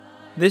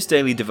This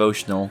daily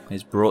devotional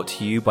is brought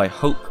to you by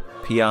Hope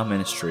PR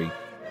Ministry.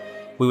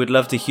 We would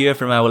love to hear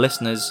from our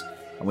listeners,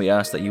 and we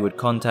ask that you would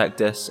contact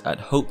us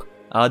at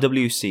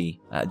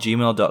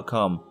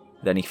hoperwc@gmail.com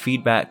with any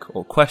feedback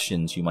or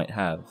questions you might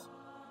have.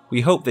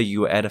 We hope that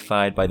you are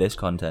edified by this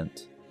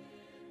content.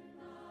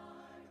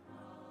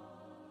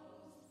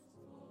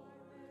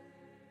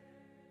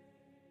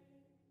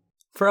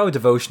 For our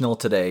devotional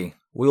today,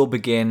 we will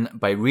begin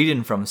by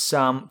reading from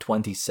Psalm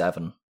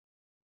 27.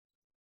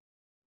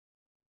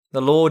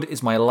 The Lord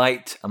is my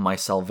light and my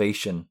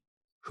salvation.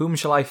 Whom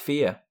shall I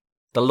fear?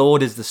 The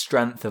Lord is the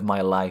strength of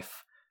my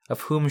life.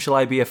 Of whom shall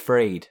I be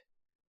afraid?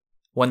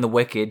 When the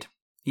wicked,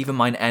 even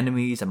mine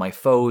enemies and my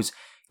foes,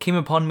 came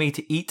upon me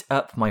to eat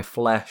up my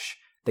flesh,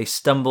 they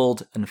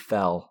stumbled and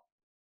fell.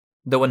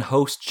 Though an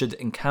host should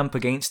encamp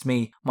against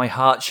me, my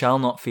heart shall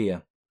not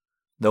fear.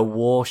 Though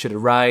war should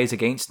arise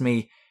against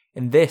me,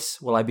 in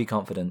this will I be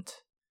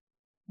confident.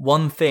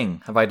 One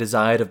thing have I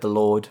desired of the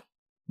Lord,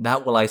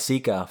 that will I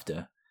seek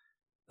after,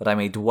 that I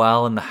may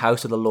dwell in the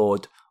house of the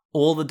Lord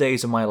all the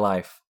days of my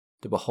life,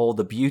 to behold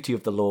the beauty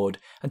of the Lord,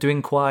 and to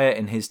inquire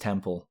in his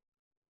temple.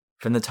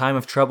 From the time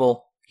of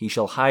trouble he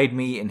shall hide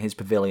me in his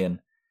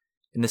pavilion.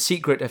 In the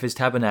secret of his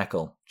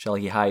tabernacle shall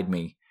he hide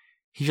me.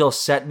 He shall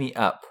set me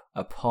up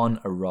upon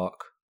a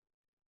rock.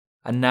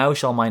 And now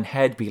shall mine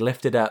head be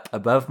lifted up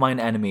above mine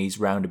enemies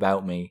round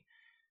about me.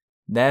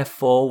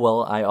 Therefore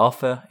will I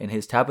offer in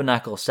his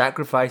tabernacle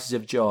sacrifices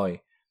of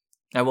joy.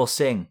 I will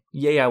sing,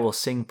 yea, I will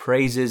sing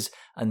praises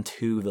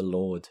unto the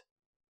Lord.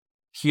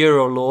 Hear,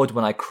 O Lord,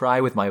 when I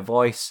cry with my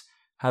voice.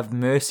 Have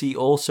mercy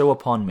also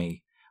upon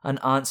me, and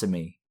answer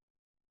me.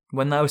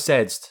 When thou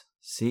saidst,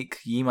 Seek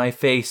ye my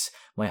face,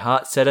 my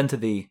heart said unto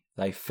thee,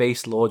 Thy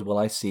face, Lord, will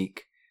I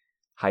seek.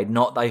 Hide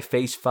not thy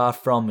face far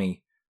from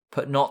me.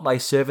 Put not thy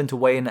servant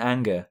away in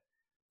anger.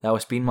 Thou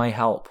hast been my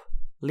help.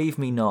 Leave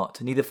me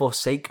not, neither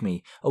forsake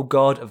me, O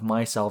God of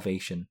my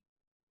salvation.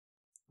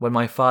 When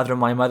my father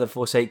and my mother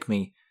forsake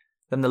me,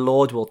 then the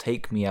Lord will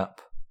take me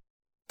up.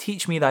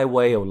 Teach me thy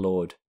way, O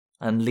Lord,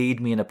 and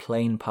lead me in a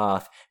plain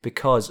path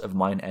because of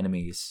mine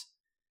enemies.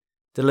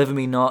 Deliver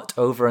me not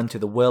over unto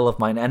the will of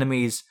mine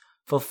enemies,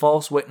 for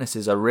false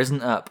witnesses are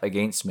risen up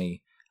against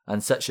me,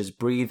 and such as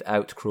breathe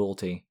out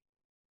cruelty.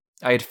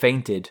 I had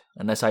fainted,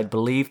 unless I had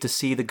believed to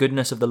see the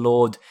goodness of the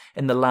Lord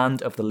in the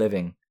land of the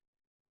living.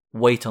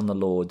 Wait on the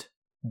Lord.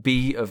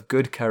 Be of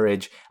good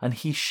courage, and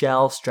he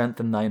shall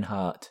strengthen thine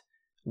heart.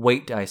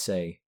 Wait, I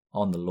say,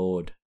 on the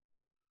Lord.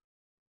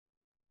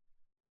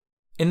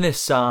 In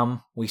this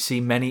psalm, we see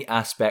many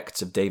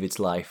aspects of David's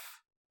life.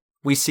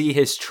 We see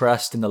his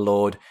trust in the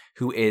Lord,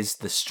 who is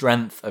the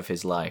strength of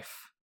his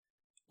life.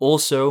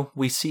 Also,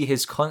 we see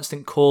his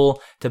constant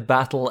call to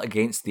battle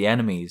against the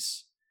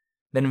enemies.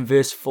 Then in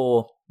verse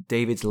 4,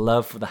 David's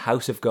love for the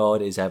house of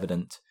God is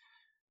evident.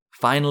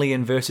 Finally,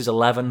 in verses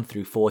 11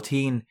 through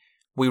 14,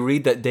 we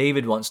read that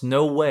David wants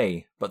no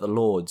way but the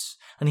Lord's,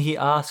 and he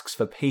asks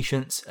for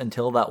patience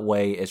until that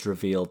way is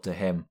revealed to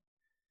him.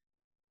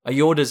 Are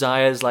your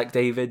desires like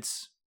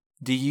David's?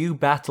 Do you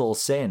battle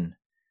sin?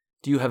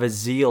 Do you have a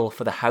zeal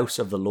for the house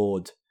of the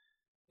Lord?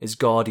 Is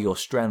God your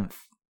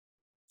strength?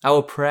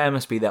 Our prayer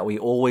must be that we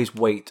always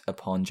wait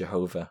upon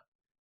Jehovah.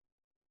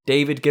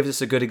 David gives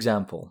us a good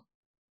example.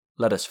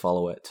 Let us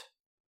follow it.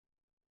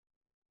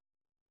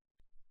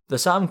 The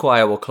Psalm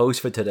Choir will close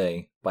for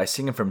today by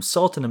singing from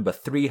Psalter number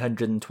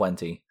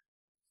 320.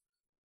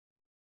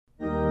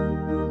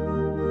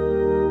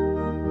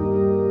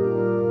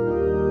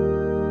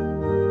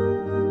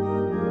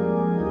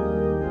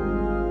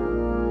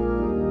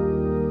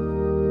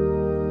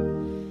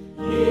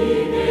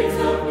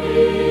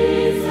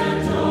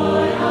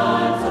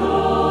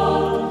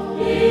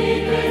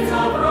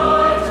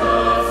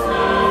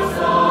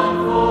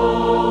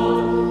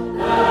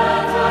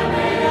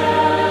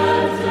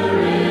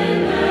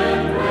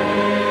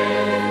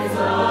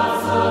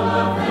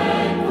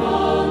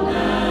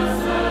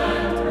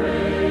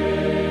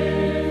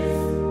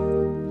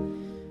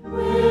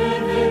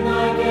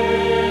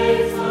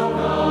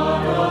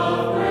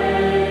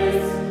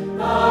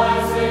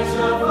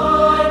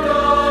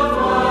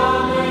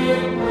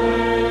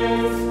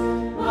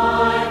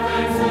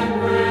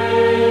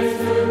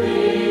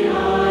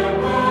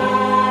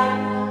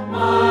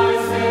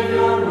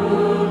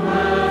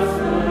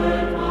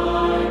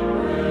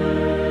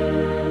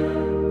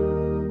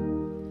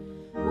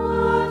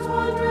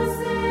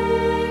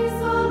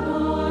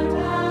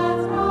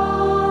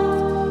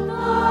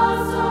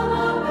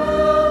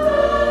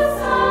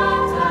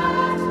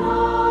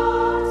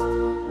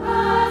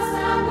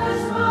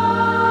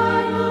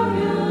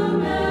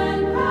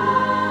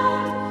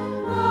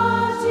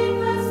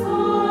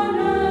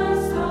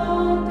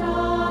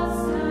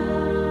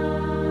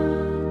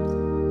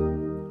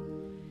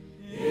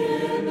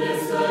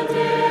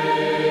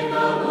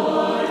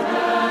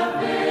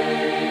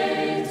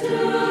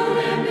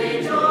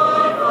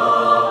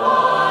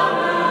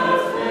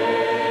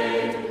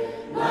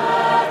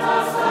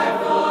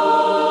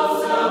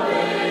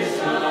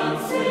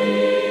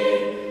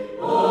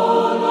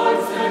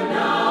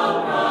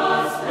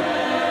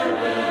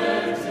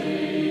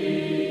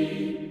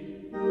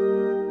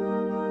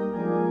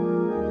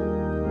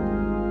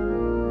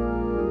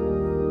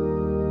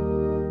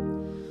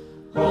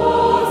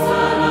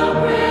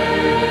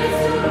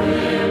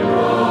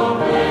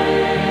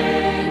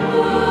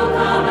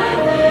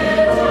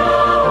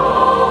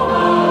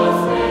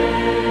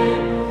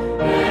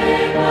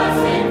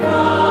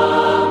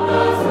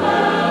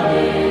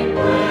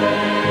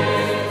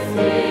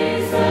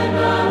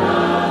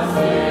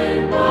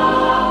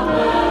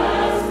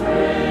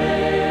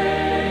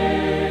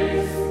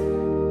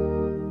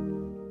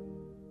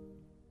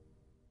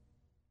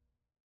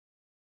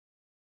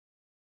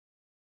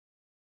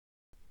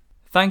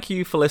 Thank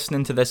you for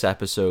listening to this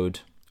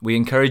episode. We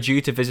encourage you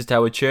to visit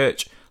our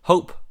church,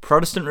 Hope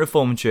Protestant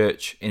Reformed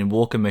Church in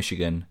Walker,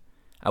 Michigan.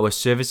 Our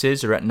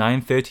services are at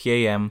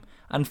 9:30 a.m.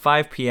 and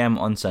 5 p.m.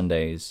 on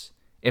Sundays.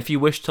 If you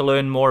wish to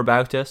learn more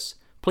about us,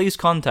 please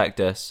contact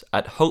us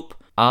at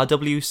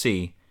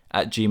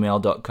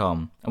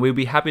hoperwc@gmail.com, and we'll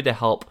be happy to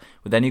help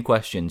with any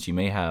questions you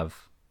may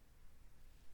have.